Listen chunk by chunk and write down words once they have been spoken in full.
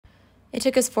It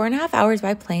took us 4.5 hours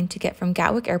by plane to get from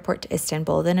Gatwick Airport to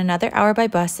Istanbul, then another hour by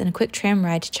bus and a quick tram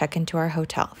ride to check into our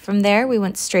hotel. From there, we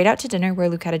went straight out to dinner where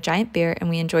Luke had a giant beer and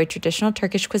we enjoyed traditional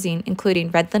Turkish cuisine,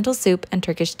 including red lentil soup and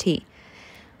Turkish tea.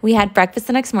 We had breakfast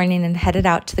the next morning and headed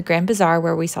out to the Grand Bazaar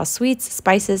where we saw sweets,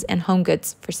 spices, and home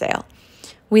goods for sale.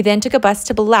 We then took a bus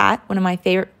to Balat, one of my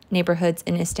favorite neighborhoods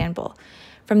in Istanbul.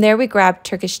 From there, we grabbed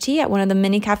Turkish tea at one of the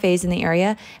mini cafes in the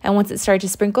area, and once it started to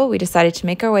sprinkle, we decided to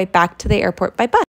make our way back to the airport by bus.